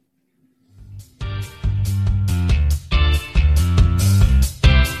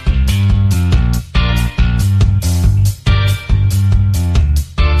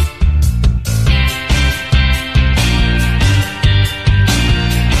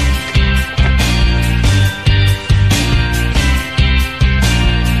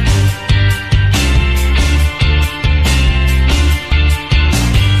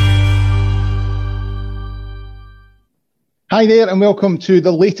Hi there and welcome to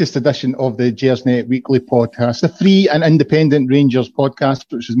the latest edition of the Gersnet Weekly Podcast, the free and independent Rangers podcast,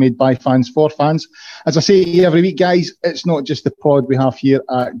 which is made by fans for fans. As I say every week, guys, it's not just the pod we have here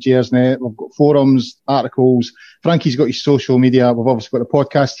at Gersnet. We've got forums, articles. Frankie's got his social media. We've obviously got the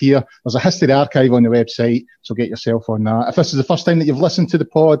podcast here. There's a history archive on the website, so get yourself on that. If this is the first time that you've listened to the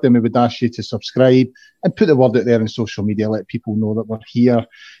pod, then we would ask you to subscribe and put the word out there on social media, let people know that we're here.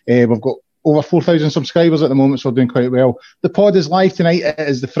 We've got over 4,000 subscribers at the moment, so we're doing quite well. The pod is live tonight. It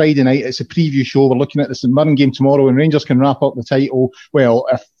is the Friday night. It's a preview show. We're looking at the St Mirren game tomorrow, and Rangers can wrap up the title, well,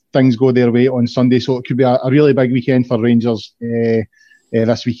 if things go their way on Sunday. So it could be a really big weekend for Rangers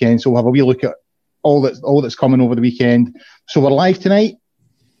this weekend. So we'll have a wee look at all that's coming over the weekend. So we're live tonight,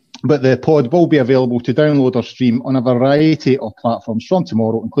 but the pod will be available to download or stream on a variety of platforms from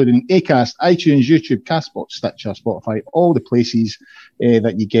tomorrow, including Acast, iTunes, YouTube, Castbox, Stitcher, Spotify, all the places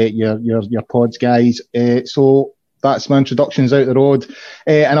that you get your pods, guys. So that's my introductions out the road.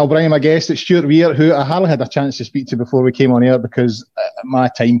 And I'll bring in my guest, it's Stewart Weir, who I hardly had a chance to speak to before we came on air because my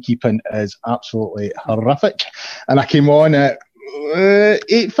timekeeping is absolutely horrific. And I came on at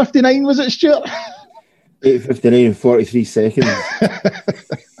 8:59, was it, Stewart? 8:59 and 43 seconds.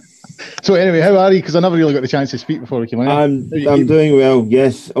 So anyway, how are you? Because I never really got the chance to speak before we came on. I'm doing well.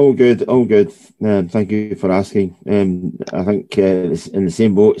 Yes, all good. Thank you for asking. I think it's in the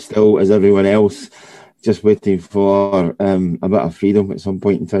same boat still as everyone else, just waiting for a bit of freedom at some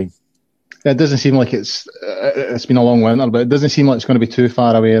point in time. It doesn't seem like it's been a long winter, but it doesn't seem like it's going to be too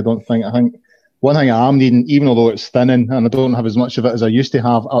far away. I don't think. I think one thing I am needing, even although it's thinning and I don't have as much of it as I used to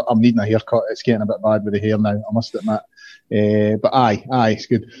have, I'm needing a haircut. It's getting a bit bad with the hair now, I must admit. But aye, it's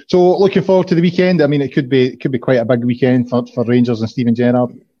good. So looking forward to the weekend. I mean, it could be quite a big weekend for Rangers and Steven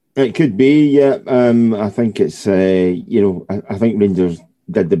Gerrard. It could be, yeah. I think it's, I think Rangers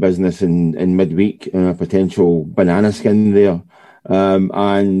did the business in midweek, a potential banana skin there,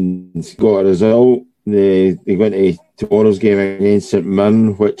 and got a result. They went to tomorrow's game against St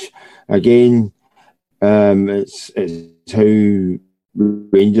Mirren, which again, it's how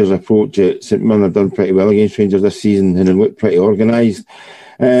Rangers approach it. St Mirren have done pretty well against Rangers this season and look pretty organised.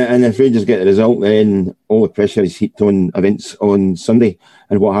 And if Rangers get the result, then all the pressure is heaped on events on Sunday.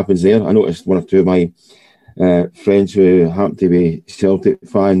 And what happens there? I noticed one or two of my friends who happen to be Celtic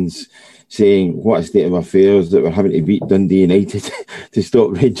fans saying what a state of affairs that we're having to beat Dundee United to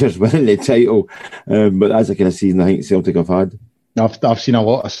stop Rangers winning the title. But that's the kind of season I think Celtic have had. I've seen a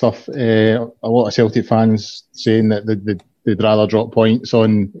lot of stuff, a lot of Celtic fans saying that they'd rather drop points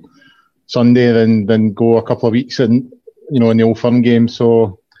on Sunday than go a couple of weeks in the Old Firm game.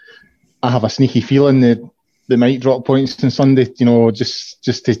 So I have a sneaky feeling that they might drop points on Sunday,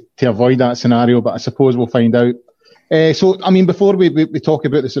 just to avoid that scenario. But I suppose we'll find out. So, I mean, before we talk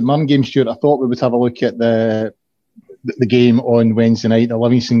about the St Mirren game, Stuart, I thought we would have a look at the game on Wednesday night, the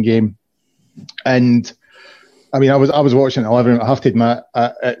Livingston game. And, I mean, I was watching it at 11. I have to admit,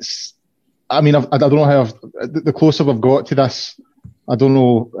 I don't know how the closer we've got to this, I don't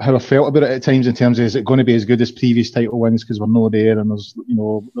know how I felt about it at times in terms of, is it going to be as good as previous title wins because we're not there and there's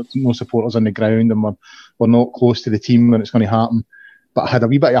no supporters on the ground and we're not close to the team when it's going to happen. But I had a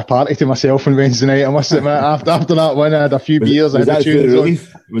wee bit of a party to myself on Wednesday night. I must admit, after that win, I had a few beers. Was that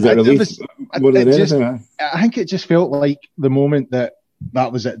relief? Was it relief? I think it just felt like the moment that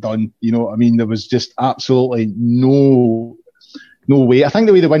was it done. You know what I mean? There was just absolutely no way. I think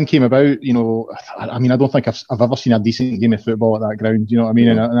the way the win came about, I mean, I don't think I've ever seen a decent game of football at that ground. You know what I mean?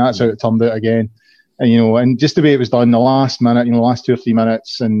 And that's how it turned out again. And and just the way it was done, the last minute, last 2 or 3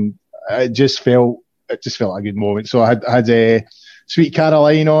 minutes, and it just felt like a good moment. So I had a Sweet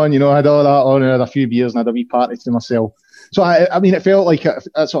Caroline on, I had all that on, and I had a few beers and I had a wee party to myself. So I mean, it felt like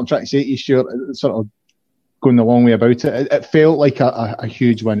that's what I'm trying to say to you, Stuart. It's sort of going the long way about it. It felt like a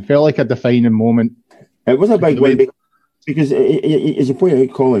huge win. It felt like a defining moment. It was a big win. Because, as you point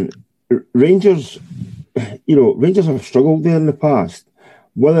out, Colin, Rangers have struggled there in the past.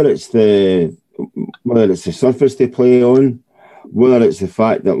 Whether it's the surface they play on, whether it's the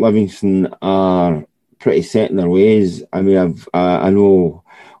fact that Livingston are pretty set in their ways. I mean, I know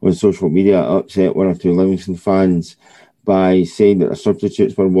on social media I upset one or two Livingston fans by saying that the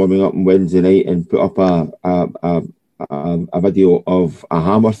substitutes were warming up on Wednesday night and put up a video of a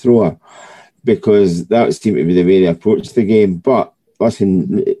hammer thrower, because that seemed to be the way they approached the game. But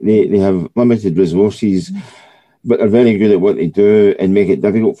listen, they have limited resources, but they're very good at what they do and make it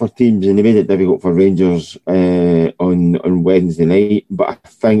difficult for teams, and they made it difficult for Rangers on Wednesday night. But I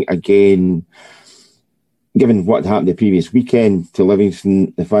think, again, given what happened the previous weekend to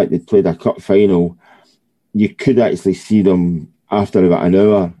Livingston, the fact they played a cup final, you could actually see them, after about an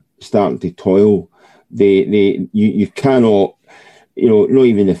hour, starting to toil You cannot, not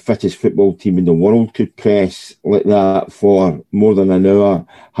even the fittest football team in the world could press like that for more than an hour,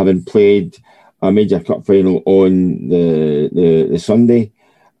 having played a major cup final on the Sunday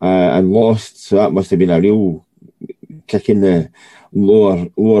and lost. So that must have been a real kick in the lower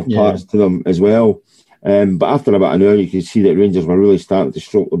parts to them as well. But after about an hour, you could see that Rangers were really starting to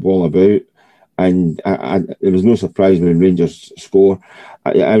stroke the ball about, and there was no surprise when Rangers score.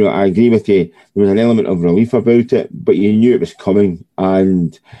 I agree with you. There was an element of relief about it, but you knew it was coming.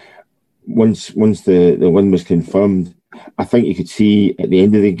 And once the win was confirmed, I think you could see at the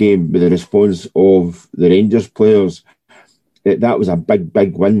end of the game with the response of the Rangers players that was a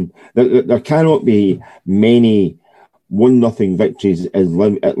big win. There cannot be many 1-0 victories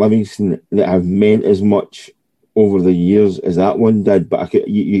at Livingston that have meant as much over the years as that one did. But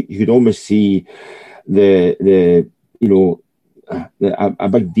you could almost see a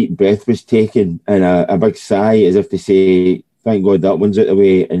big deep breath was taken and a big sigh as if to say, thank God that one's out of the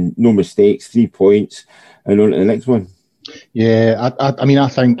way and no mistakes, 3 points and on to the next one. Yeah, I mean, I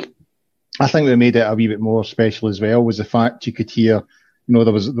think what made it a wee bit more special as well was the fact you could hear, there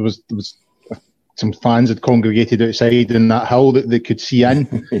was some fans had congregated outside in that hill that they could see in,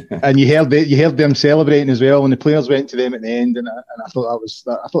 and you heard them celebrating as well, and the players went to them at the end, and I thought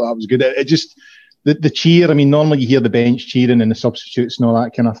that was good. It just the cheer. I mean, normally you hear the bench cheering and the substitutes and all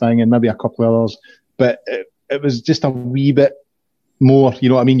that kind of thing, and maybe a couple of others, but it was just a wee bit more. You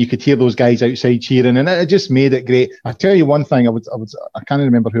know what I mean? You could hear those guys outside cheering, and it just made it great. I tell you one thing, I can't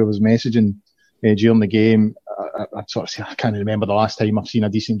remember who I was messaging during the game. I sort of say I can't remember the last time I've seen a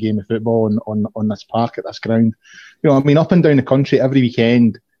decent game of football on this park at this ground. I mean, up and down the country every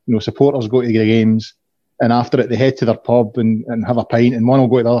weekend, supporters go to the games, and after it they head to their pub and have a pint, and one will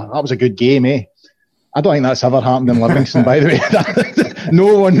go to the other. That was a good game, eh? I don't think that's ever happened in Livingston, by the way.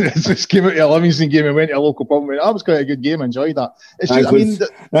 No one just came out to a Livingston game and went to a local pub and went, that was quite a good game, I enjoyed that.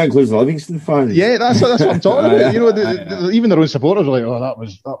 That includes the Livingston fans. Yeah, that's what I'm talking about. Even their own supporters are like, oh, that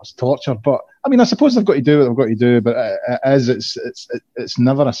was torture. But I mean, I suppose they've got to do what they've got to do, but it's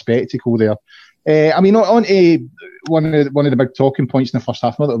never a spectacle there. I mean, on to one of the big talking points in the first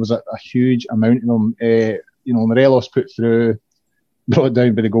half, not that there was a huge amount of them. Morelos put through, brought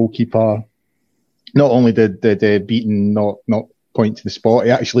down by the goalkeeper. Not only did Beaton not point to the spot,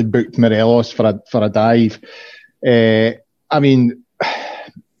 he actually booked Morelos for a dive. I mean,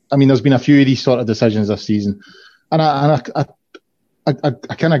 there's been a few of these sort of decisions this season, and I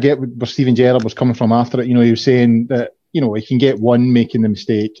kind of get where Steven Gerrard was coming from after it. He was saying that he can get one making the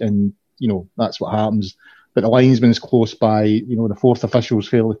mistake, and that's what happens. But the linesman's close by. The fourth official's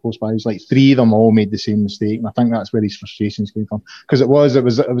fairly close by. He's like 3 of them all made the same mistake, and I think that's where his frustrations came from, because it was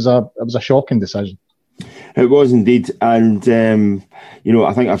a shocking decision. It was indeed, and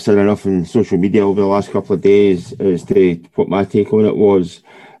I think I've said enough on social media over the last couple of days as to what my take on it was.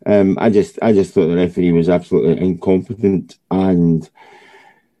 I just thought the referee was absolutely incompetent, and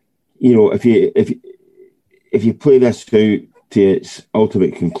if you play this out to its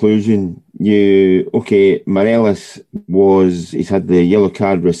ultimate conclusion, Morelos he's had the yellow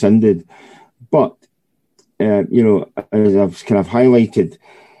card rescinded, but as I've kind of highlighted,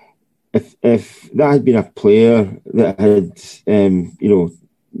 if that had been a player that had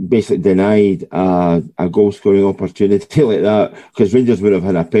basically denied a goal scoring opportunity like that, because Rangers would have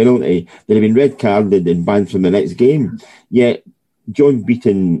had a penalty, they'd have been red carded and banned from the next game. Yet John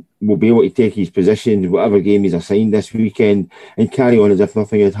Beaton will be able to take his position, whatever game he's assigned this weekend, and carry on as if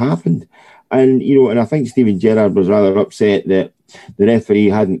nothing had happened. And and I think Steven Gerrard was rather upset that the referee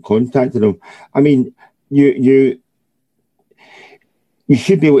hadn't contacted him. I mean, you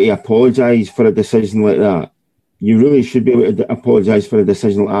should be able to apologise for a decision like that. You really should be able to apologise for a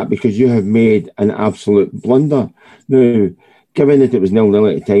decision like that, because you have made an absolute blunder. Now, given that it was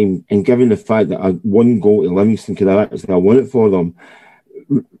 0-0 at the time, and given the fact that a one goal to Livingston could have actually won it for them,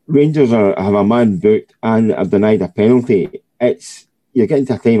 Rangers have a man booked and have denied a penalty. You're getting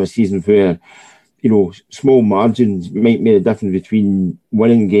to a time of season where small margins might make a difference between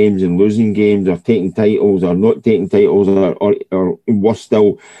winning games and losing games, or taking titles or not taking titles, or worse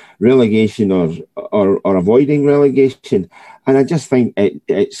still, relegation or avoiding relegation. And I just think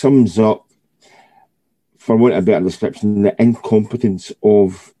it sums up, for want of a better description, the incompetence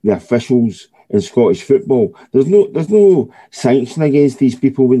of the officials in Scottish football. There's no sanction against these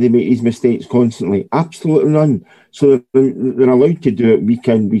people when they make these mistakes constantly. Absolutely none. So they're allowed to do it week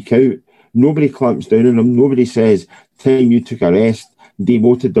in, week out. Nobody clamps down on them. Nobody says, time you took a rest,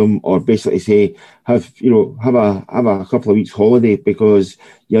 demoted them, or basically say, have a couple of weeks holiday because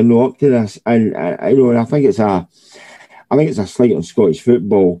you're not up to this. And I think it's a slight on Scottish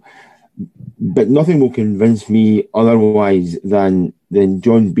football. But nothing will convince me otherwise than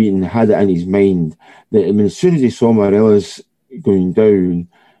John Beaton had it in his mind that, I mean, as soon as he saw Morelos going down,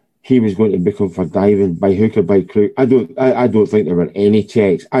 he was going to book him for diving by hook or by crook. I don't think there were any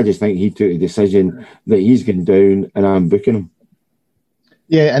checks. I just think he took a decision that he's going down and I'm booking him.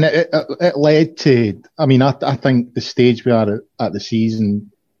 Yeah, and it led to, I mean, I think the stage we are at the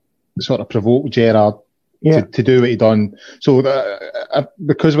season sort of provoked Gerrard to do what he done. So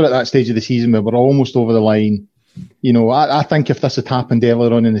because we're at that stage of the season where we're almost over the line, you know, I think if this had happened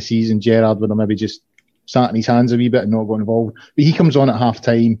earlier on in the season, Gerrard would have maybe just sat in his hands a wee bit and not got involved. But he comes on at half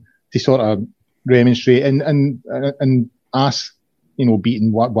time to sort of remonstrate and ask, you know,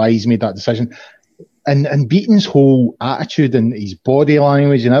 Beaton why he's made that decision. And Beaton's whole attitude and his body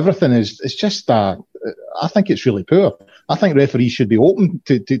language and everything is just I think it's really poor. I think referees should be open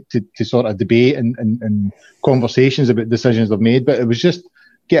to sort of debate and conversations about decisions they've made. But it was just,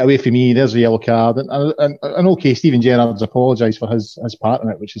 get away from me, there's a yellow card. And okay, Steven Gerrard's apologised for his part in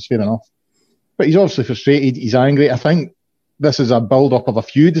it, which is fair enough. But he's obviously frustrated, he's angry. I think this is a build-up of a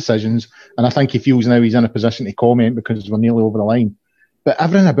few decisions, and I think he feels now he's in a position to comment because we're nearly over the line. But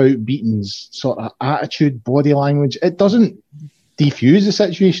everything about Beaton's sort of attitude, body language, it doesn't defuse the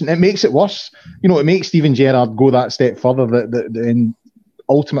situation. It makes it worse. You know, it makes Steven Gerrard go that step further that then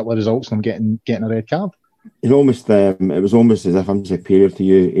ultimately results in him getting a red card. It was almost as if I'm superior to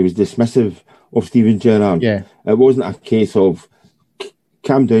you. He was dismissive of Steven Gerrard. Yeah. It wasn't a case of,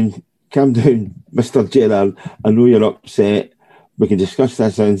 calm down, Mr. Gerrard. I know you're upset. We can discuss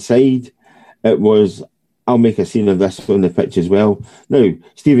this inside. It was, I'll make a scene of this on the pitch as well. Now,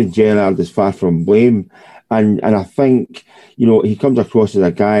 Steven Gerrard is far from blame. And I think, you know, he comes across as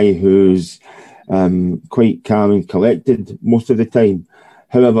a guy who's quite calm and collected most of the time.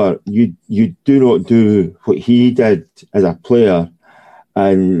 However, you do not do what he did as a player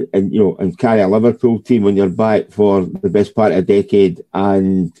and carry a Liverpool team on your back for the best part of a decade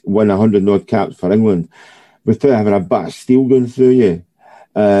and win 100 odd caps for England without having a bit of steel going through you.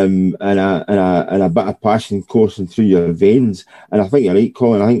 And a bit of passion coursing through your veins. And I think you're right,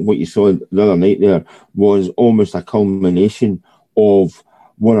 Colin. I think what you saw the other night there was almost a culmination of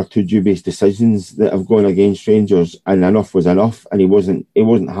one or two dubious decisions that have gone against Rangers, and enough was enough, and he wasn't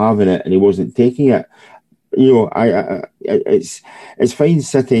having it and he wasn't taking it. You know, it's fine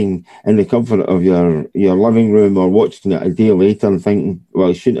sitting in the comfort of your living room or watching it a day later and thinking, well,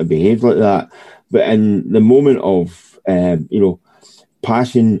 he shouldn't have behaved like that. But in the moment of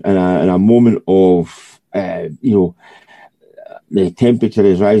passion and a moment of the temperature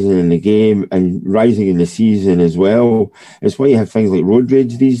is rising in the game and rising in the season as well. It's why you have things like road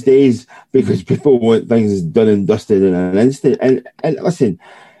rage these days, because people want things done and dusted in an instant. And listen,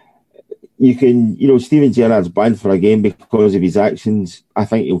 you can, Steven Gerrard's banned for a game because of his actions. I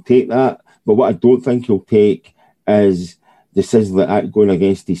think he'll take that. But what I don't think he'll take is decisions like that going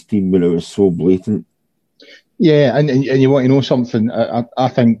against his team when it was so blatant. Yeah, and you want to know something? I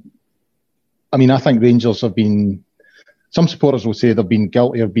think Rangers have been. Some supporters will say they've been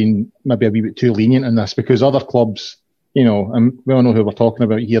guilty of being maybe a wee bit too lenient in this, because other clubs, and we all know who we're talking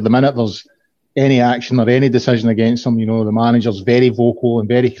about here. The minute there's any action or any decision against them, the manager's very vocal and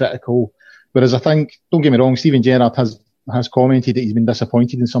very critical. Whereas I think, don't get me wrong, Steven Gerrard has commented that he's been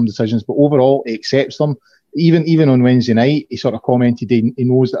disappointed in some decisions, but overall he accepts them. Even on Wednesday night, he sort of commented he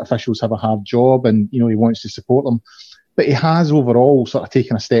knows that officials have a hard job and, he wants to support them. But he has overall sort of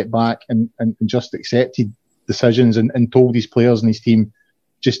taken a step back and just accepted decisions and told his players and his team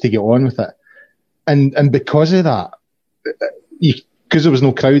just to get on with it. And because of that, because there was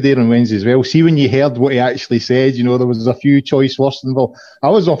no crowd there on Wednesday as well, see when you heard what he actually said, there was a few choice words involved. I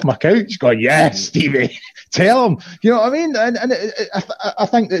was off my couch going, yes, Stevie, tell him. You know what I mean? And I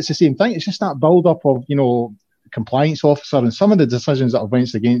think it's the same thing. It's just that build-up of, compliance officer and some of the decisions that have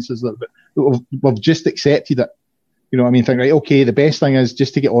went against us that we've just accepted it. You know what I mean? Think, right, okay, the best thing is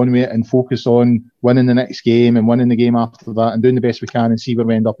just to get on with it and focus on winning the next game and winning the game after that and doing the best we can and see where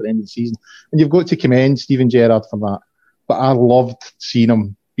we end up at the end of the season. And you've got to commend Steven Gerrard for that. But I loved seeing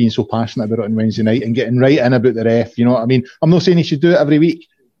him being so passionate about it on Wednesday night and getting right in about the ref. You know what I mean? I'm not saying he should do it every week,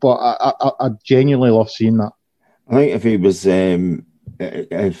 but I genuinely love seeing that. I think if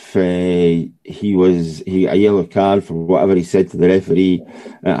he was, a yellow card for whatever he said to the referee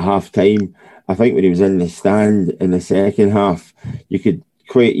at half time, I think when he was in the stand in the second half, you could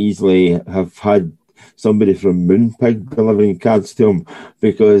quite easily have had somebody from Moonpig delivering cards to him,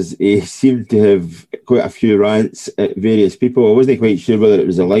 because he seemed to have quite a few rants at various people. I wasn't quite sure whether it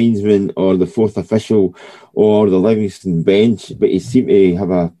was the linesman or the fourth official or the Livingston bench, but he seemed to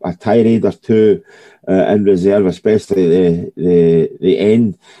have a tirade or two in reserve, especially at the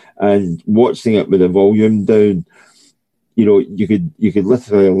end. And watching it with the volume down, you know, you could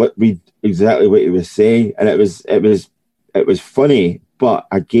literally lip read exactly what he was saying, and it was funny. But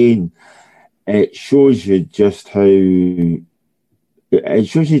again, it shows you just how near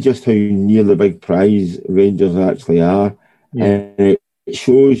the big prize Rangers actually are, and it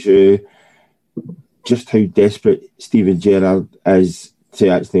shows you just how desperate Steven Gerrard is to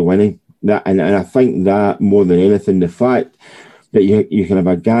actually winning that. And I think that more than anything, the fact that you can have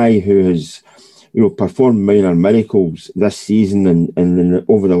a guy who has, you know, performed minor miracles this season and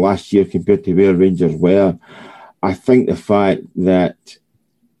over the last year compared to where Rangers were. I think the fact that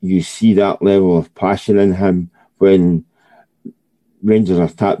you see that level of passion in him when Rangers are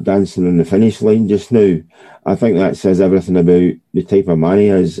tap dancing on the finish line just now, I think that says everything about the type of man he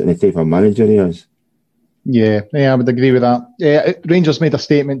is and the type of manager he is. Yeah, I would agree with that. Yeah, Rangers made a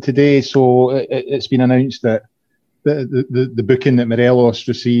statement today, so it's been announced that the booking that Morelos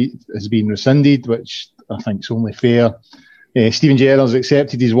received has been rescinded, which I think is only fair. Steven Gerrard's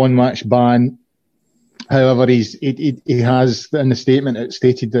accepted his one-match ban. However, he has, in the statement, it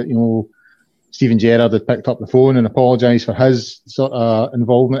stated that, you know, Steven Gerrard had picked up the phone and apologised for his sort of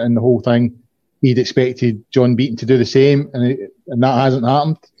involvement in the whole thing. He'd expected John Beaton to do the same, and that hasn't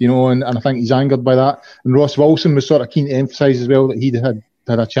happened, you know, and I think he's angered by that. And Ross Wilson was sort of keen to emphasise as well that he'd had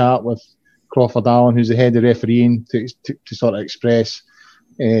a chat with Crawford Allen, who's the head of refereeing, to sort of express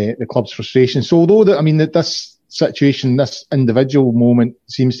the club's frustration. So although that this situation, this individual moment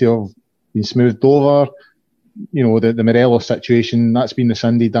seems to have been smoothed over, you know, the Morelos situation, that's been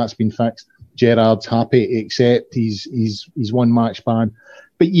rescinded, that's been fixed. Gerrard's happy to accept his one match ban.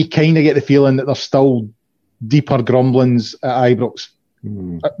 But you kind of get the feeling that there's still deeper grumblings at Ibrox,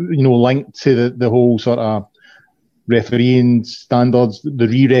 you know, linked to the whole sort of refereeing standards, the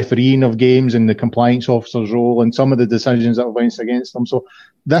re-refereeing of games and the compliance officer's role and some of the decisions that have bounced against them. So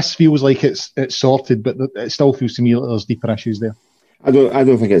this feels like it's sorted, but it still feels to me like there's deeper issues there. I don't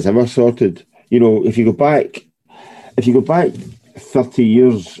think it's ever sorted. You know, if you go back 30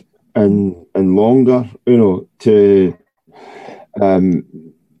 years and longer, you know, to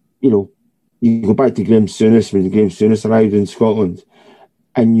you know, you go back to Graham Souness, when Graham Souness arrived in Scotland,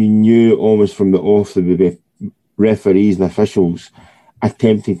 and you knew almost from the off there would be referees and officials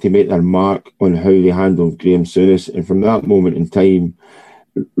attempting to make their mark on how they handled Graham Souness. And from that moment in time,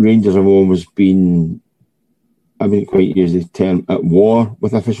 Rangers have almost been, I wouldn't quite use the term, at war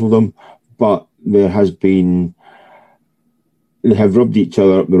with officialdom, but they have rubbed each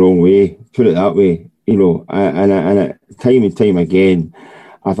other up the wrong way, put it that way, you know, and time and time again,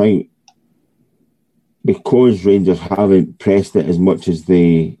 I think because Rangers haven't pressed it as much as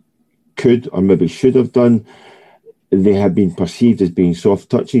they could or maybe should have done, they have been perceived as being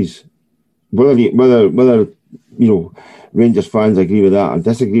soft touches. Whether you know, Rangers fans agree with that or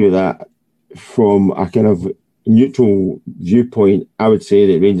disagree with that, from a kind of neutral viewpoint, I would say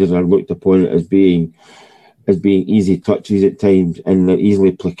that Rangers are looked upon as being easy touches at times, and they're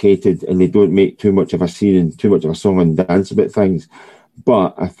easily placated, and they don't make too much of a scene and too much of a song and dance about things.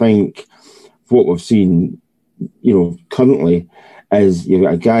 But I think what we've seen, you know, currently is you've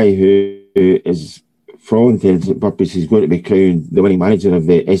got a guy who is, for all intents and purposes, going to be crowned the winning manager of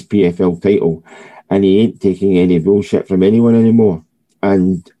the SPFL title, and he ain't taking any bullshit from anyone anymore.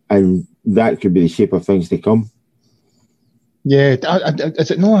 And that could be the shape of things to come. Yeah,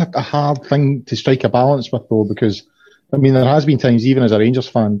 is it not a hard thing to strike a balance with, though? Because, I mean, there has been times, even as a Rangers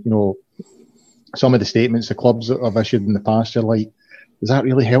fan, you know, some of the statements the clubs that have issued in the past, you're like, is that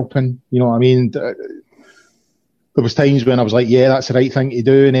really helping? You know what I mean? There was times when I was like, yeah, that's the right thing to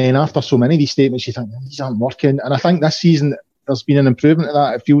do. And then after so many of these statements, you think, these aren't working. And I think this season, there's been an improvement of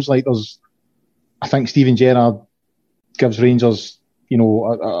that. It feels like I think Steven Gerrard gives Rangers, you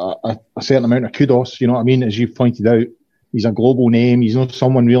know, a certain amount of kudos, you know what I mean? As you've pointed out, he's a global name. He's not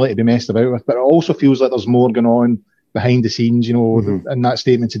someone really to be messed about with. But it also feels like there's more going on behind the scenes, you know. In that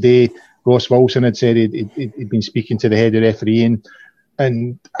statement today, Ross Wilson had said he'd been speaking to the head of refereeing.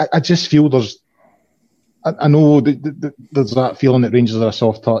 And I just feel I know there's that feeling that Rangers are a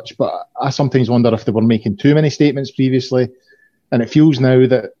soft touch, but I sometimes wonder if they were making too many statements previously. And it feels now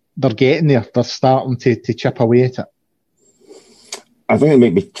that they're getting there. They're starting to chip away at it. I think they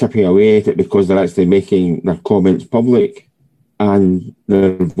might be chipping away at it because they're actually making their comments public and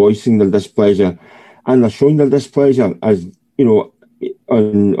they're voicing their displeasure, and they're showing their displeasure. As you know,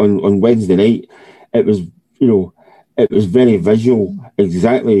 on Wednesday night, it was, it was very visual,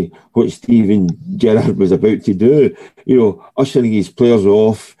 exactly what Steven Gerrard was about to do, ushering his players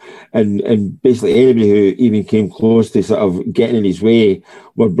off, and basically anybody who even came close to sort of getting in his way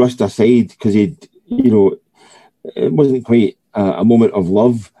were brushed aside because it wasn't quite a moment of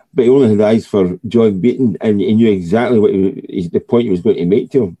love, but he only had eyes for John Beaton, and he knew exactly what the point he was going to make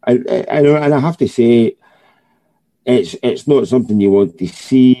to him. And I have to say, it's not something you want to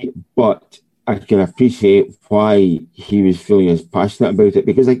see, but I can appreciate why he was feeling as passionate about it.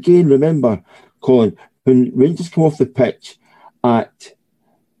 Because again, remember, Colin, when Rangers come off the pitch at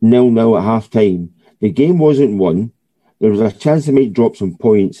 0-0 at half time, the game wasn't won. There was a chance they might drop some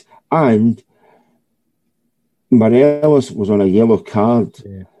points, and Morelos was on a yellow card.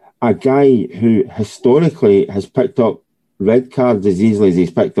 Yeah. A guy who historically has picked up red cards as easily as he's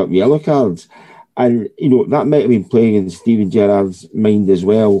picked up yellow cards. And, that might have been playing in Steven Gerrard's mind as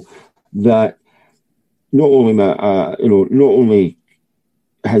well, that not only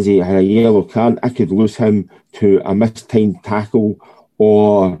has he had a yellow card, I could lose him to a mistimed tackle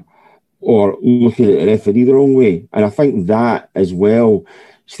or looking at the referee the wrong way. And I think that as well,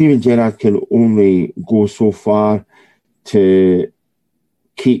 Steven Gerrard can only go so far to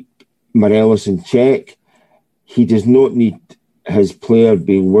keep Morelos in check. He does not need his player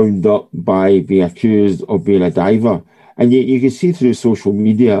being wound up by being accused of being a diver. And you can see through social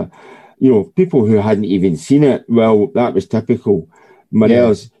media, people who hadn't even seen it, well, that was typical.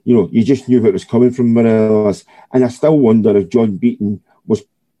 Morelos, you just knew what was coming from Morelos. And I still wonder if John Beaton was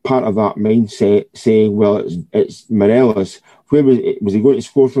part of that mindset, saying, well, it's Morelos. Where was he going to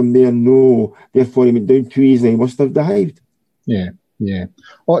score from there? No. Therefore, he went down too easily. He must have dived. Yeah.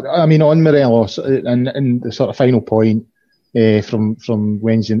 Well, I mean, on Morelos, and the sort of final point from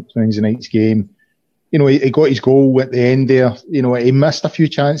Wednesday night's game, he got his goal at the end there. He missed a few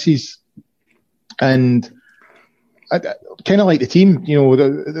chances. And I kind of like the team,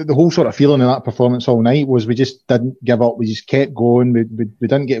 the whole sort of feeling of that performance all night was we just didn't give up. We just kept going. We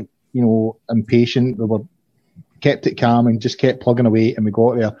didn't get, impatient. We kept it calm and just kept plugging away, and we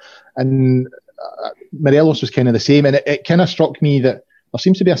got there. And Morelos was kind of the same. And it kind of struck me that there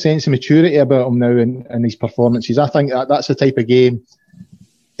seems to be a sense of maturity about him now in his performances. I think that's the type of game,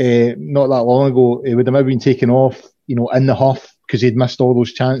 not that long ago, he would have maybe been taken off, in the huff because he'd missed all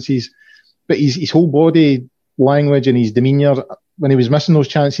those chances. But his whole body language and his demeanour, when he was missing those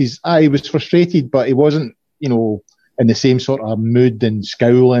chances, he was frustrated, but he wasn't, in the same sort of mood and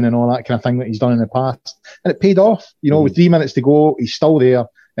scowling and all that kind of thing that he's done in the past. And it paid off. With 3 minutes to go, he's still there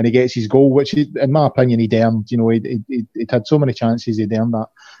and he gets his goal, which, in my opinion, he earned. He'd had so many chances, he'd earned that.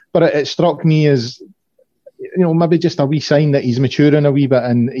 But it struck me as, maybe just a wee sign that he's maturing a wee bit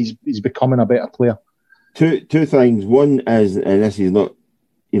and he's becoming a better player. Two things. One is, and this is not,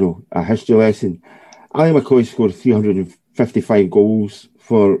 a history lesson, Ali McCoy scored 355 goals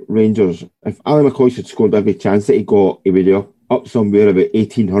for Rangers. If Ali McCoy had scored every chance that he got, he would be up somewhere about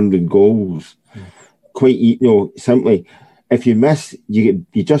 1,800 goals. Quite, simply. If you miss, you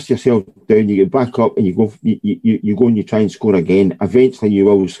dust yourself down, you get back up, and you go and you try and score again. Eventually, you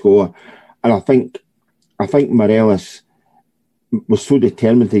will score. And I think Morelos was so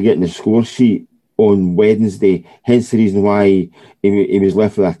determined to get in the score sheet on Wednesday, hence the reason why he was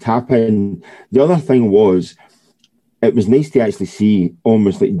left with a tap in. The other thing was, it was nice to actually see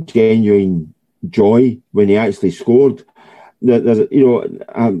almost like genuine joy when he actually scored.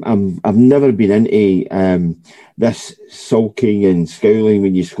 I've never been into this sulking and scowling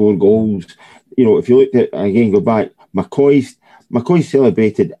when you score goals. If you looked at, again, go back, McCoy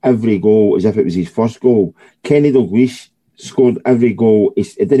celebrated every goal as if it was his first goal. Kenny Dalglish scored every goal.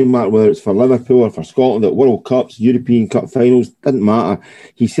 It didn't matter whether it's for Liverpool or for Scotland at World Cups, European Cup finals, didn't matter.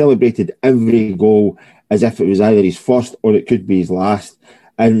 He celebrated every goal as if it was either his first or it could be his last.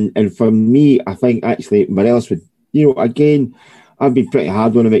 And for me, I think actually Morelos would, again, I've been pretty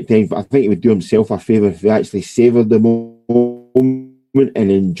hard on him at times, but I think he would do himself a favour if he actually savoured the moment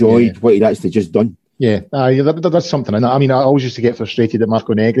and enjoyed what he'd actually just done. Yeah, there's something in that. I mean, I always used to get frustrated at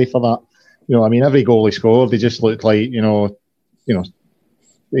Marco Negri for that. Every goal he scored, he just looked like,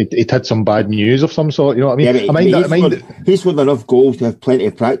 he'd had some bad news of some sort. He scored enough goals to have plenty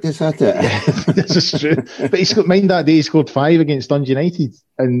of practice at it. Yeah, this is true. But that day he scored 5 against Dundee United,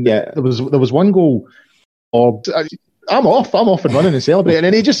 and there was one goal. I'm off and running and celebrating,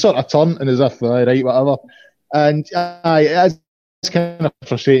 and he just sort of turned and as if right, whatever. And kind of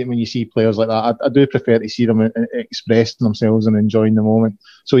frustrating when you see players like that. I do prefer to see them expressing themselves and enjoying the moment.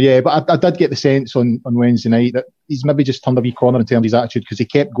 So yeah, but I did get the sense on Wednesday night that he's maybe just turned a wee corner in terms of his attitude, because he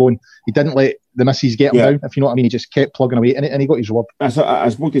kept going. He didn't let the misses get him down, if you know what I mean. He just kept plugging away, and he got his reward. I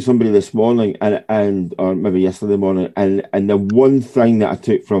spoke to somebody this morning, and or maybe yesterday morning, and the one thing that I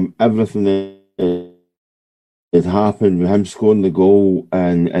took from everything that had happened with him scoring the goal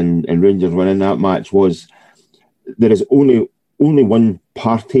and Rangers winning that match was there is only one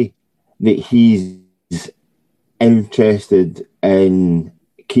party that he's interested in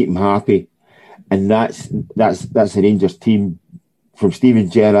keeping happy, and that's the Rangers team, from Steven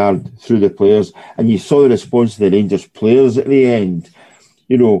Gerrard through the players. And you saw the response to the Rangers players at the end.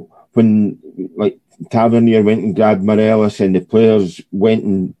 You know, when like Tavernier went and grabbed Morelos, and the players went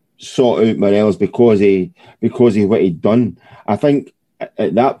and sought out Morelos because of what he'd done. I think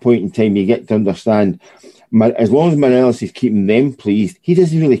at that point in time you get to understand, as long as Morelos is keeping them pleased, he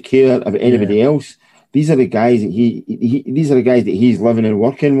doesn't really care about anybody else. These are the guys that he's living and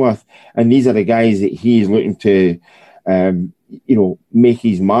working with, and these are the guys that he's looking to, make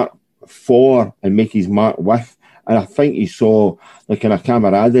his mark for and make his mark with. And I think he saw the kind of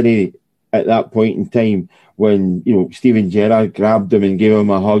camaraderie at that point in time when, Steven Gerrard grabbed him and gave him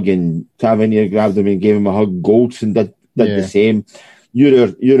a hug, and Tavernier grabbed him and gave him a hug. Goldson did the same.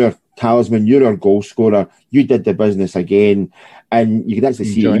 You're our talisman, you're our goal scorer, you did the business again. And you could actually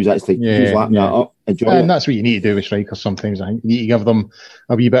see he was lapping that up. And that's what you need to do with strikers sometimes. I think you need to give them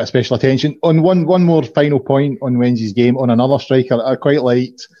a wee bit of special attention. On one more final point on Wednesday's game, on another striker, I quite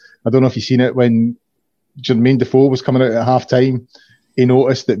liked, I don't know if you've seen it, when Jermaine Defoe was coming out at half-time, he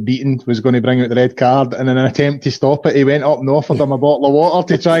noticed that Beaton was going to bring out the red card, and in an attempt to stop it, he went up and offered him a bottle of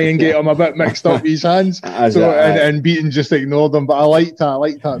water to try and get him a bit mixed up with his hands. And Beaton just ignored him. But I liked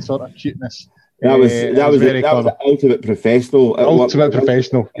that sort of cuteness. That was the ultimate professional.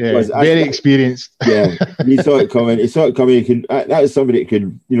 Professional. Yeah, very experienced. Yeah, he saw it coming. That was somebody that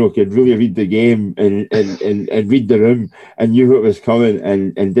could really read the game and read the room and knew what was coming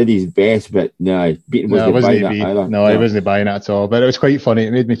and did his best. But Beaton wasn't buying that either. No, he wasn't buying it at all. But it was quite funny.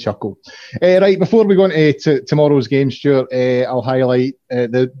 It made me chuckle. Right, before we go into tomorrow's game, Stuart, I'll highlight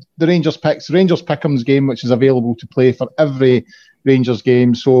the Rangers picks. Rangers Pick'ems game, which is available to play for every Rangers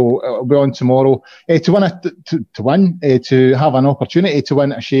game, so it'll be on tomorrow. To have an opportunity to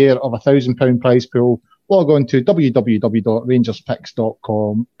win a share of £1,000 prize pool, log on to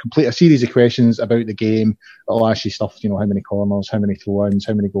www.rangerspicks.com, complete a series of questions about the game. It'll ask you stuff, how many corners, how many throw-ins,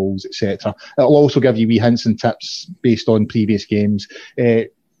 how many goals, etc. It'll also give you wee hints and tips based on previous games.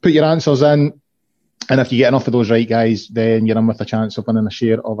 Put your answers in, and if you get enough of those right, guys, then you're in with a chance of winning a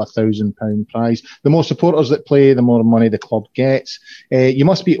share of £1,000 prize. The more supporters that play, the more money the club gets. You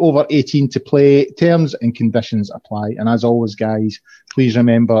must be over 18 to play. Terms and conditions apply. And as always, guys, please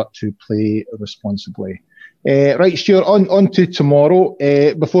remember to play responsibly. Right, Stuart, on to tomorrow.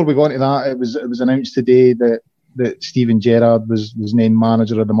 Before we go on to that, it was announced today that Steven Gerrard was named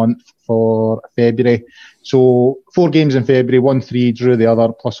manager of the month for February. So 4 games in February, 1-3, drew the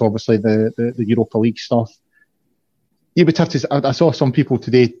other, plus obviously the Europa League stuff. You would have to. I saw some people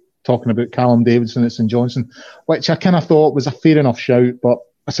today talking about Callum Davidson at St Johnstone, which I kind of thought was a fair enough shout, but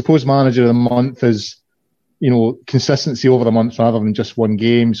I suppose manager of the month is, consistency over the months rather than just one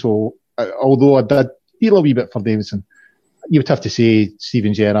game. So although I did feel a wee bit for Davidson, you would have to say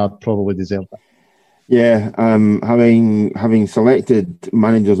Steven Gerrard probably deserved it. Yeah, having selected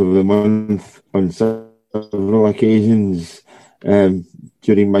managers of the month on several occasions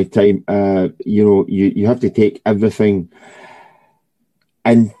during my time, you have to take everything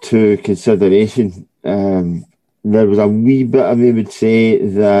into consideration. There was a wee bit of me would say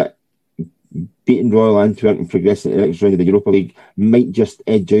that beating Royal Antwerp and progressing to the next round of the Europa League might just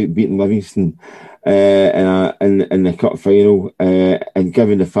edge out beating Livingston in the cup final, and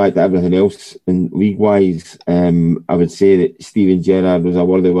given the fact that everything else in league-wise, I would say that Steven Gerrard was a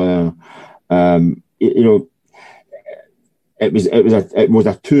worthy winner. It was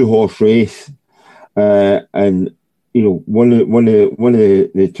a 2-horse race, and one of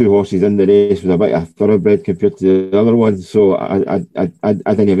the 2 horses in the race was a bit of thoroughbred compared to the other one. So I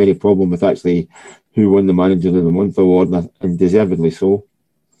didn't have any problem with actually who won the Manager of the Month award, and deservedly so.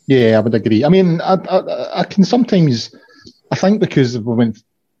 Yeah, I would agree. I mean, I can sometimes, I think because we went,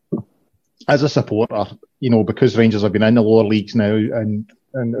 as a supporter, because Rangers have been in the lower leagues now and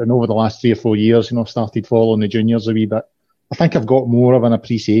over the last 3 or 4 years, started following the juniors a wee bit, I think I've got more of an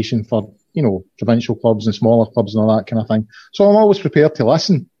appreciation for, provincial clubs and smaller clubs and all that kind of thing. So I'm always prepared to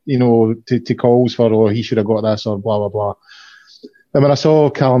listen, to calls for, he should have got this or blah, blah, blah. And when I saw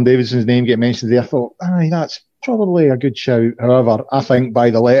Callum Davidson's name get mentioned today, I thought, Probably a good shout. However, I think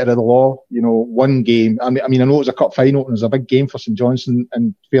by the letter of the law, one game. I mean, I know it was a cup final and it was a big game for St Johnstone,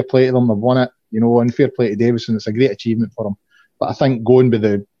 and fair play to them, they've won it. And fair play to Davison, it's a great achievement for them. But I think going with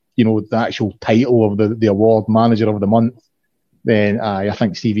the actual title of the award, Manager of the Month, then I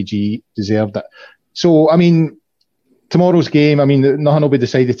think Stevie G deserved it. So, I mean, tomorrow's game, nothing will be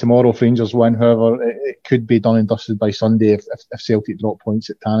decided tomorrow if Rangers win. However, it could be done and dusted by Sunday if Celtic drop points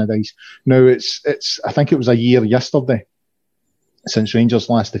at Tannadice. Now, I think it was a year yesterday since Rangers'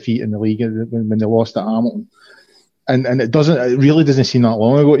 last defeat in the league when they lost at Hamilton. And it really doesn't seem that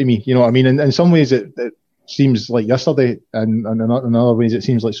long ago to me. You know what I mean? In some ways it seems like yesterday, and in other ways it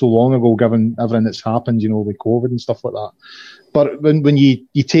seems like so long ago given everything that's happened, with COVID and stuff like that. But when you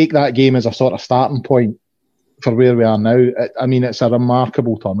take that game as a sort of starting point for where we are now, it's a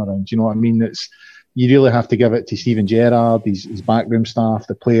remarkable turnaround. You know what I mean? You really have to give it to Steven Gerrard, his backroom staff,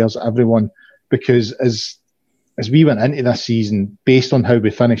 the players, everyone, because as we went into this season, based on how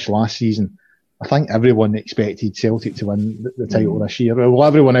we finished last season, I think everyone expected Celtic to win the title this year. Well,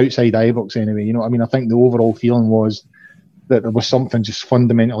 everyone outside Ibrox anyway. You know what I mean? I think the overall feeling was that there was something just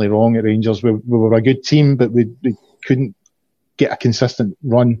fundamentally wrong at Rangers. We were a good team, but we couldn't get a consistent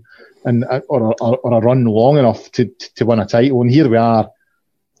run or a run long enough to win a title. And here we are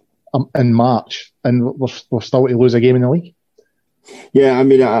in March, and we're still to lose a game in the league. Yeah,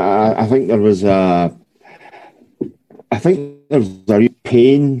 I think there was a real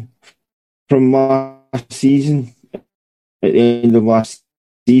pain from last season, at the end of last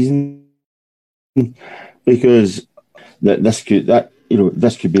season, because this could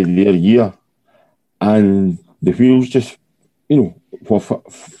be their year, and the wheels just, for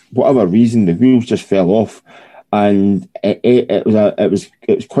whatever reason, the wheels just fell off, and it was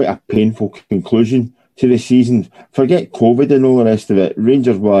quite a painful conclusion to the season. Forget COVID and all the rest of it.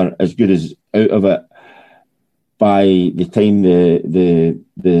 Rangers were as good as out of it by the time the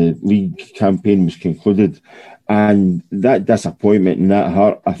league campaign was concluded, and that disappointment and that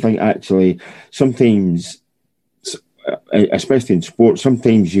hurt, I think actually sometimes, especially in sport,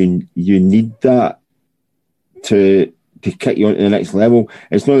 sometimes you need that to kick you on to the next level.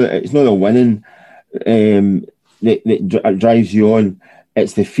 It's not the winning that drives you on.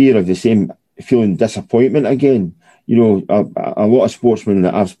 It's the fear of the same feeling disappointment again. A lot of sportsmen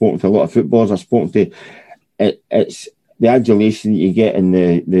that I've spoken to, a lot of footballers I've spoken to, it's the adulation that you get and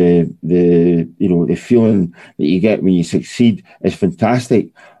the feeling that you get when you succeed is fantastic,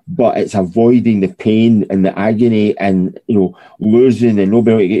 but it's avoiding the pain and the agony and losing and not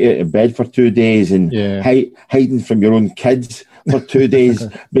being able to get out of bed for 2 days and hiding from your own kids for 2 days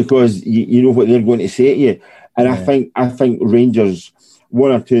because you know what they're going to say to you. And I think Rangers,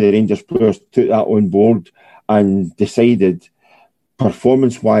 one or two of the Rangers players took that on board and decided,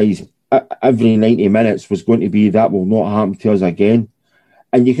 performance-wise, every 90 minutes was going to be, that will not happen to us again.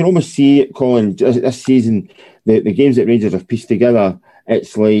 And you can almost see it, Colin, this season, the games that Rangers have pieced together,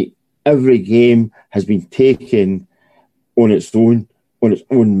 it's like every game has been taken on its own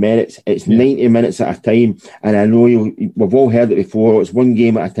merits. It's 90 minutes at a time. And I know we've all heard it before, it's one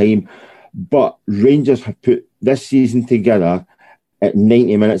game at a time. But Rangers have put this season together at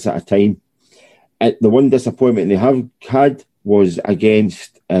 90 minutes at a time. And the one disappointment they have had was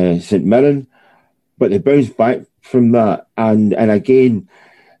against St Mirren, but they bounced back from that, and again,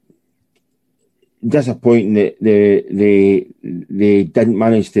 disappointing that they didn't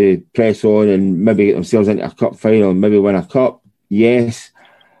manage to press on and maybe get themselves into a cup final and maybe win a cup. Yes,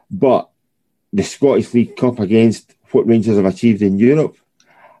 but the Scottish League Cup against what Rangers have achieved in Europe,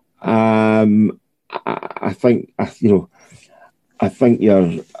 I think you're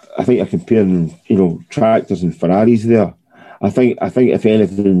comparing tractors and Ferraris there. I think if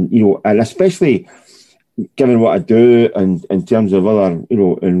anything, and especially given what I do and in terms of other,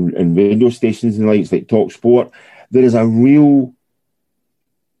 in radio stations and like Talk Sport, there is a real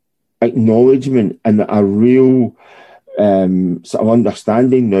acknowledgement and a real sort of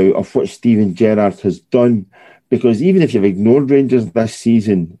understanding now of what Steven Gerrard has done. Because even if you've ignored Rangers this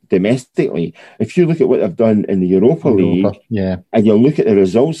season domestically, if you look at what they've done in the Europa League, and you look at the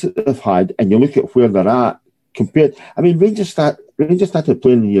results that they've had, and you look at where they're at, compared, Rangers started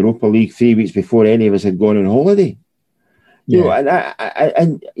playing in the Europa League 3 weeks before any of us had gone on holiday. It's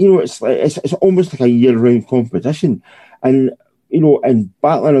almost like a year-round competition, and and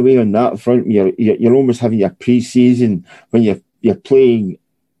battling away on that front, you're almost having your pre-season when you're playing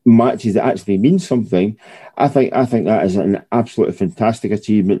matches that actually mean something. I think that is an absolutely fantastic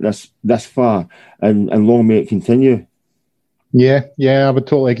achievement this far, and long may it continue. Yeah, I would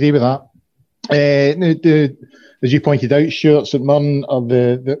totally agree with that. As you pointed out, Stewart, St Mirren are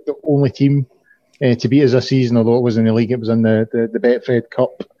the only team to beat us this season, although it was in the league, it was in the Betfred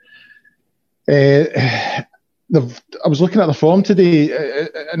Cup. I was looking at the form today,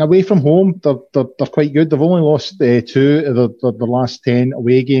 and away from home, they're quite good. They've only lost 2 of the last 10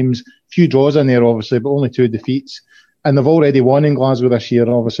 away games. Few draws in there, obviously, but only 2 defeats. And they've already won in Glasgow this year.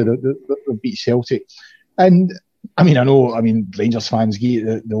 Obviously, they beat Celtic. And I know Rangers fans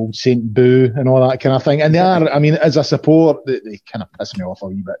get the old Saint Boo and all that kind of thing. And they are, as a support, they kind of piss me off a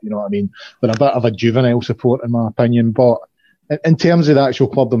wee bit. You know what I mean? They're a bit of a juvenile support, in my opinion. But in terms of the actual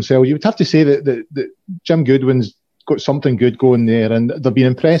club themselves, you would have to say that Jim Goodwin's got something good going there, and they've been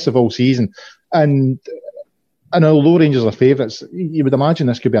impressive all season. And although Rangers are favourites, you would imagine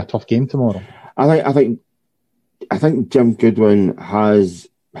this could be a tough game tomorrow. I think Jim Goodwin has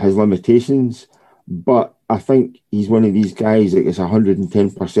limitations, but I think he's one of these guys that gets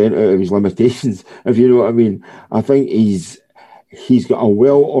 110% out of his limitations, if you know what I mean. I think he's got a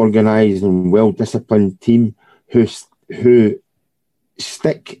well-organised and well-disciplined team who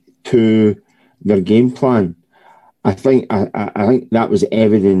stick to their game plan. I think that was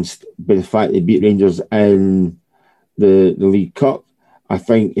evidenced by the fact they beat Rangers in the League Cup. I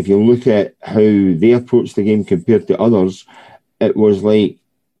think if you look at how they approached the game compared to others, it was like,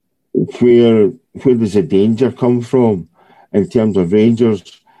 where does the danger come from in terms of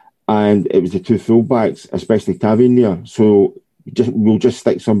Rangers? And it was the 2 fullbacks, especially Tavernier. So we'll just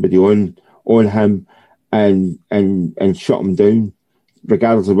stick somebody on him and shut him down,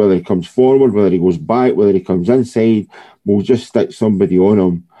 regardless of whether he comes forward, whether he goes back, whether he comes inside. We'll just stick somebody on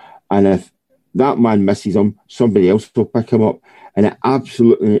him, and if that man misses him, somebody else will pick him up. And it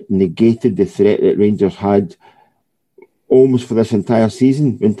absolutely negated the threat that Rangers had almost for this entire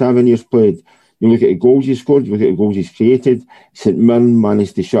season when Tavernier's played. You look at the goals he scored, you look at the goals he's created. St Mirren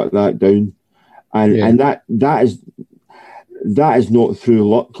managed to shut that down, and that is not through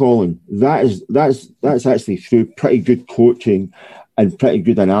luck, Colin. That's actually through pretty good coaching and pretty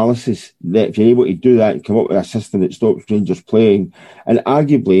good analysis. That if you're able to do that and come up with a system that stops Rangers playing, and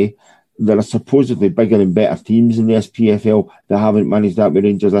arguably there are supposedly bigger and better teams in the SPFL that haven't managed that with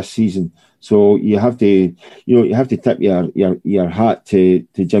Rangers this season. So you have to tip your hat to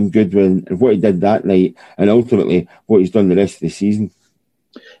Jim Goodwin and what he did that night, and ultimately what he's done the rest of the season.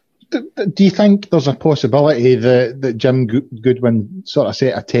 Do you think there's a possibility that Jim Goodwin sort of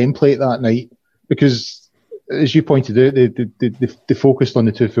set a template that night? Because, as you pointed out, they focused on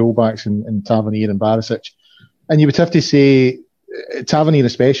the 2 fullbacks in Tavernier and Barisic. And you would have to say Tavernier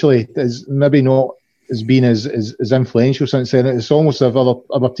especially is maybe not as been as influential since then. It's almost as if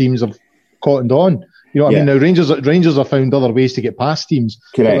other teams have cottoned on. You know what I mean? Now Rangers have found other ways to get past teams.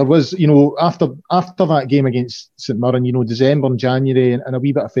 Correct. There was, after that game against St Mirren, December and January and a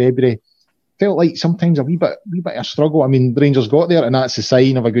wee bit of February, felt like sometimes a wee bit of struggle. I mean, Rangers got there, and that's a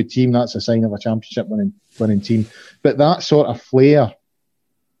sign of a good team. That's a sign of a championship winning team. But that sort of flair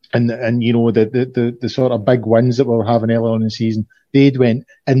and the sort of big wins that we were having earlier on in the season, they'd went,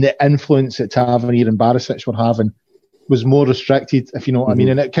 and the influence that Tavernier and Barisic were having was more restricted, if you know what I mean.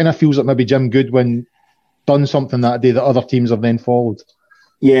 And it kind of feels like maybe Jim Goodwin done something that day that other teams have then followed.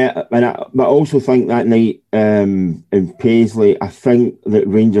 Yeah, but I also think that night in Paisley, I think that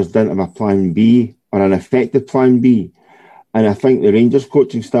Rangers didn't have a plan B or an effective plan B. And I think the Rangers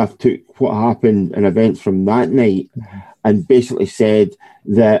coaching staff took what happened in events from that night and basically said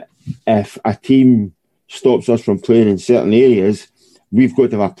that if a team stops us from playing in certain areas, we've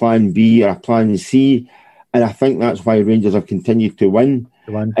got to have a plan B or a plan C. And I think that's why Rangers have continued to win.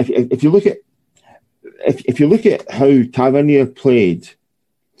 If you look at how Tavernier played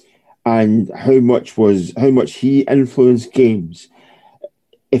and how much he influenced games,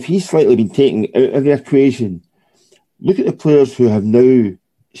 if he's slightly been taken out of the equation, look at the players who have now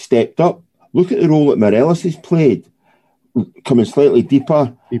stepped up. Look at the role that Morelos has played, coming slightly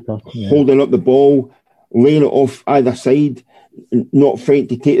deeper, holding up the ball, laying it off either side, not frightened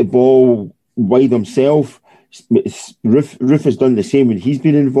to take the ball wide himself. Roof has done the same when he's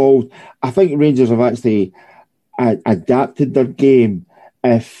been involved. I think Rangers have actually adapted their game.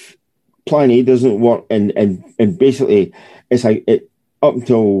 If Plan A doesn't work, and basically it's like up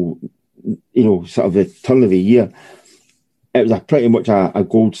until sort of the turn of the year, it was pretty much a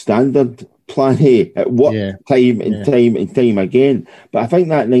gold standard Plan A. It worked time and time again. But I think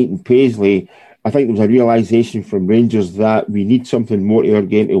that night in Paisley, I think there was a realisation from Rangers that we need something more to our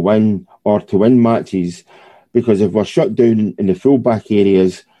game to win or to win matches. Because if we're shut down in the full-back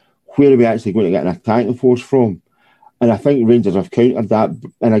areas, where are we actually going to get an attacking force from? And I think Rangers have countered that.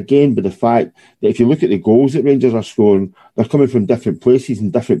 And again, by the fact that if you look at the goals that Rangers are scoring, they're coming from different places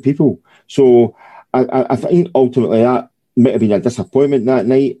and different people. So I think ultimately might have been a disappointment that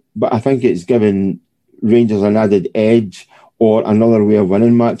night, but I think it's given Rangers an added edge or another way of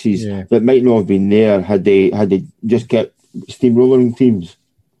winning matches that might not have been there had they just kept steamrolling teams.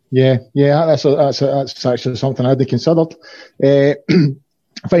 Yeah, that's actually something I hadn't considered.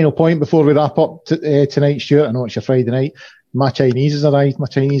 Final point before we wrap up tonight, Stuart. I know it's your Friday night. My Chinese has arrived. My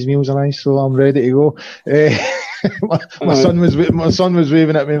Chinese meals arrived, so I'm ready to go. My son was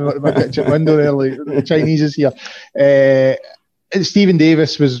waving at me at my kitchen window there, like the Chinese is here. Stephen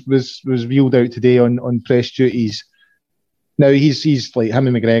Davis was wheeled out today on press duties. Now he's like him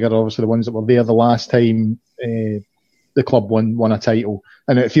and McGregor, obviously the ones that were there the last time the club won a title,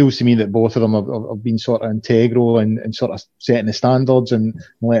 and it feels to me that both of them have been sort of integral and sort of setting the standards and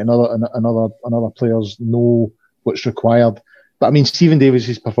letting other players know what's required. But I mean, Stephen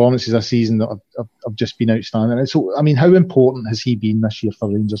Davis's performances this season have just been outstanding. And so, I mean, how important has he been this year for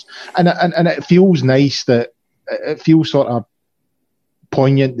Rangers? And it feels nice that it feels sort of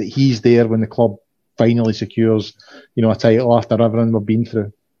poignant that he's there when the club finally secures, a title after everything we've been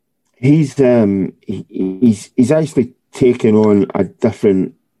through. He's actually taken on a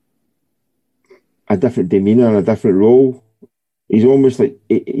different demeanour and a different role. He's almost like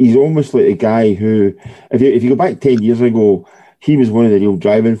a guy who, if you go back 10 years ago, he was one of the real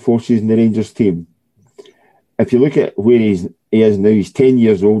driving forces in the Rangers team. If you look at where he is now, he's 10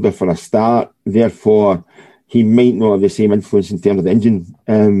 years older for a start. Therefore, he might not have the same influence in terms of the engine,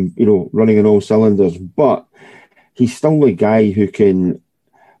 running on all cylinders. But he's still a guy who can,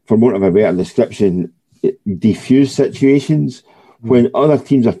 for want of a better description, defuse situations. When other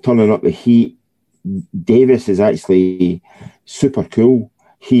teams are turning up the heat, Davis is actually super cool.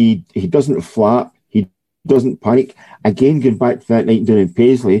 He doesn't flap. He doesn't panic. Again, going back to that night down in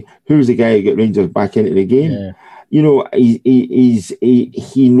Paisley, who's the guy who got Rangers back into the game? Yeah. He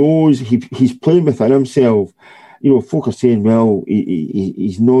knows he's playing within himself. Folk are saying, well,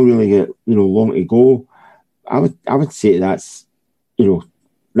 he's not really got long to go. I would say that's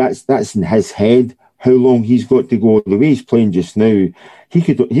in his head. How long he's got to go? The way he's playing just now, he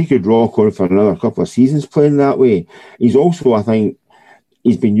could rock on for another couple of seasons playing that way. He's also, I think,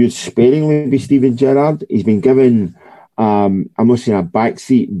 he's been used sparingly by Steven Gerrard. He's been given, I'm not saying a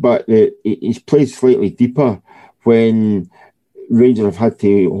backseat, but he's played slightly deeper when Rangers have had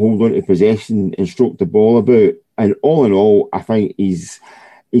to hold on to possession and stroke the ball about. And all in all, I think he's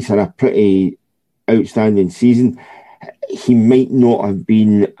had a pretty outstanding season. He might not have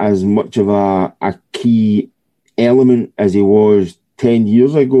been as much of a key element as he was 10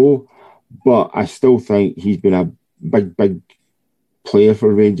 years ago, but I still think he's been a big player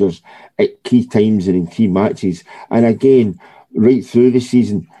for Rangers at key times and in key matches. And again, right through the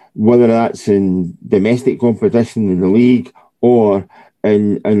season, whether that's in domestic competition in the league or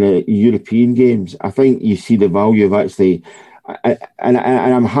in the European games, I think you see the value of actually. And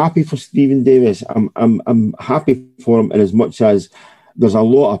I'm happy for Stephen Davis. I'm happy for him, in as much as there's a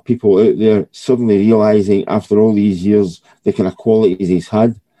lot of people out there suddenly realising after all these years the kind of qualities he's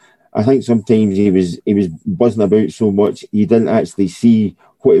had. I think sometimes he was buzzing about so much you didn't actually see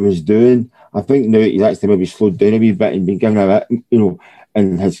what he was doing. I think now he's actually maybe slowed down a wee bit and been given a bit,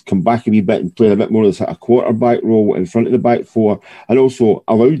 and has come back a wee bit and played a bit more of a sort of quarterback role in front of the back four, and also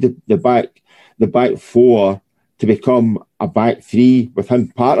allowed the back four to become a back three with him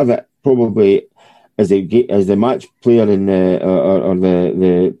part of it, probably as the match player in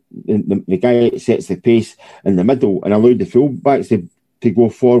the guy that sets the pace in the middle and allowed the full backs to go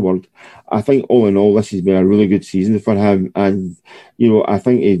forward. I think all in all, this has been a really good season for him, and I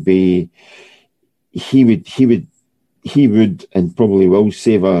think he would and probably will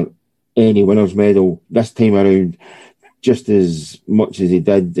savour any winner's medal this time around just as much as he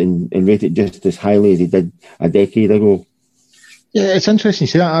did and rate it just as highly as he did a decade ago. Yeah, it's interesting you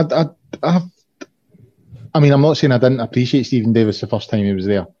say that. I mean, I'm not saying I didn't appreciate Stephen Davis the first time he was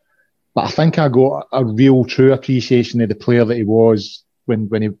there, but I think I got a real true appreciation of the player that he was when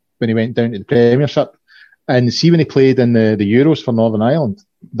he went down to the Premiership. And see when he played in the Euros for Northern Ireland,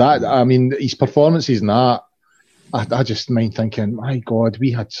 his performances in that, I just mind thinking, my God,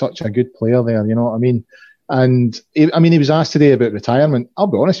 we had such a good player there, you know what I mean? And he was asked today about retirement. I'll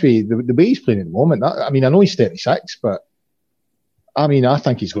be honest with you, the way he's playing at the moment, I know he's 36, but I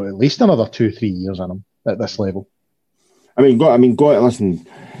think he's got at least another 2-3 years in him at this level. Listen,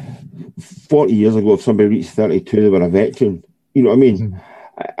 40 years ago, if somebody reached 32, they were a veteran. You know what I mean?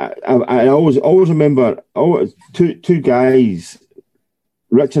 Mm-hmm. I always remember two guys,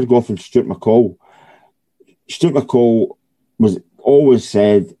 Richard Gough and Stewart McCall. Stewart McCall was always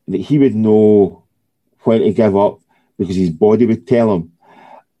said that he would know when to give up because his body would tell him.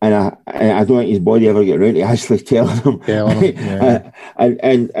 and I don't think his body ever got around to actually telling him. Yeah.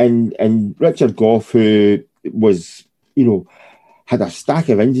 And Richard Gough, who was, had a stack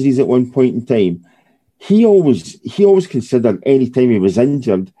of injuries at one point in time, he always considered any time he was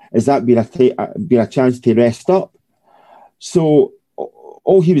injured as that being a chance to rest up. So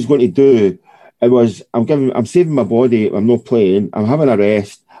all he was going to do, it was, I'm saving my body, I'm not playing, I'm having a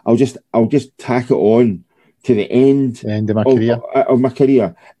rest, I'll just tack it on to the end of my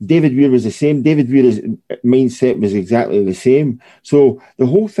career. David Weir was the same. David Weir's mindset was exactly the same. So the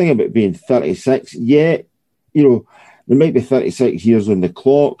whole thing about being 36, there might be 36 years on the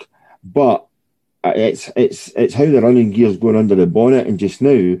clock, but it's how the running gear's going under the bonnet, and just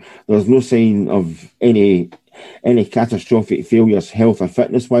now there's no sign of any catastrophic failures health or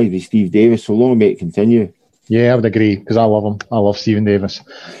fitness wise with Steve Davis. So long may it continue. Yeah, I would agree, because I love him. I love Stephen Davis.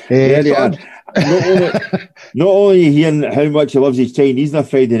 Not only are you hearing how much he loves his Chinese on a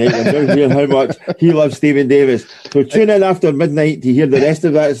Friday night, you're now hearing how much he loves Stephen Davis. So tune in after midnight to hear the rest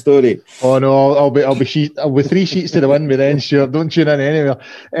of that story. Oh no, I'll be 3 sheets to the wind by then. Sure, don't tune in anywhere.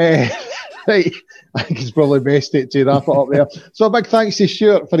 Right, I think it's probably best to wrap it up there. So a big thanks to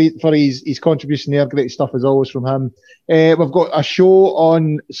Stewart for his contribution there. Great stuff as always from him. We've got a show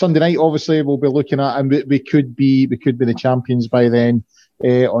on Sunday night. Obviously, we'll be looking at, and we could be the champions by then.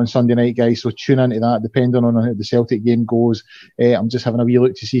 On Sunday night, guys, so tune into that depending on how the Celtic game goes. I'm just having a wee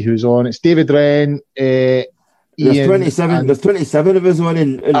look to see who's on. It's David Wren, Ian, there's 27 of us on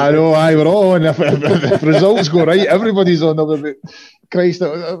I know, we're all on. If results go right, everybody's on. Christ,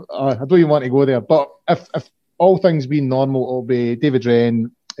 I don't even want to go there, but if all things being normal, it'll be David Wren,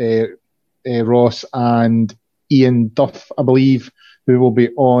 Ross and Ian Duff, I believe, who will be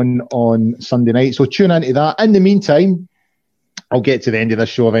on Sunday night, so tune into that. In the meantime, I'll get to the end of this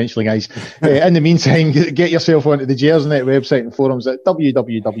show eventually, guys. In the meantime, get yourself onto the Gersnet website and forums at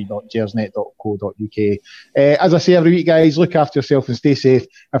www.gersnet.co.uk. As I say every week, guys, look after yourself and stay safe.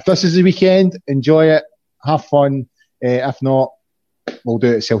 If this is the weekend, enjoy it, have fun. If not, we'll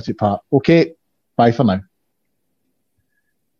do it at Celtic Park. Okay, bye for now.